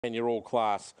And your all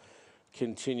class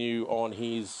continue on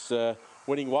his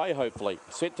winning way, hopefully.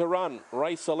 Set to run,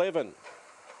 race 11.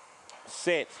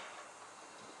 Set.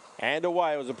 And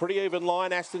away. It was a pretty even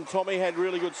line. Aston Tommy had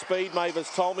really good speed.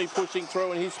 Mavis told me pushing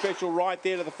through, and his special right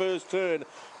there to the first turn.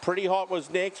 Pretty Hot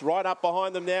was next. Right up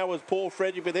behind them now was Paul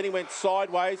Frederick, but then he went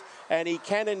sideways and he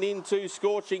cannoned into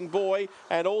Scorching Boy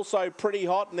and also Pretty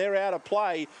Hot, and they're out of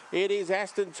play. It is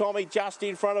Aston Tommy just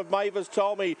in front of Mavis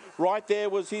told me. Right there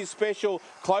was his special.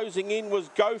 Closing in was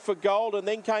Go for Gold, and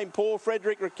then came Paul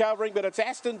Frederick recovering, but it's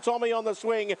Aston Tommy on the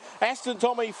swing. Aston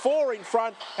Tommy 4 in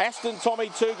front. Aston Tommy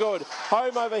too good.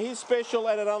 Home over his special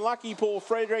and an unlucky Paul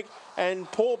Frederick,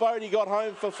 and Paul Bodie got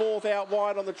home for 4th out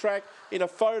wide on the track in a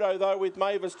photo though with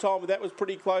Mavis told me. That was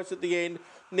pretty close at the end.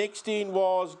 Next in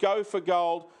was Go for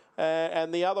Gold,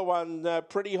 and the other one,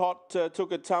 Pretty Hot,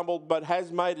 took a tumble but has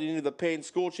made it into the pen.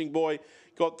 Scorching Boy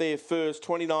got there first,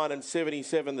 29 and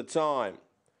 77 the time.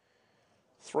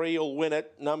 3 will win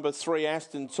it. Number 3,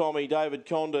 Aston Tommy, David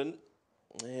Condon.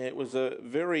 It was a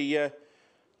very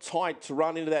tight to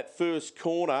run into that first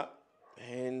corner,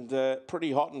 and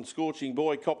Pretty Hot and Scorching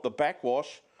Boy copped the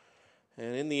backwash.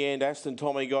 And in the end, Aston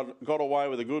Tommy got away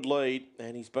with a good lead,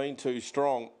 and he's been too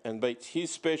strong and beats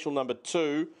his special number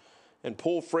 2. And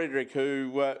Paul Frederick,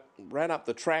 who ran up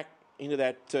the track into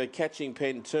that catching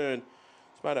pen turn,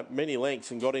 he's made up many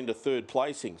lengths and got into 3rd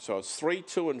placing. So it's 3,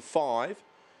 2 and 5.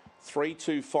 3,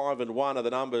 2, 5 and 1 are the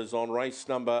numbers on race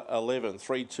number 11.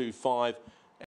 3, 2, 5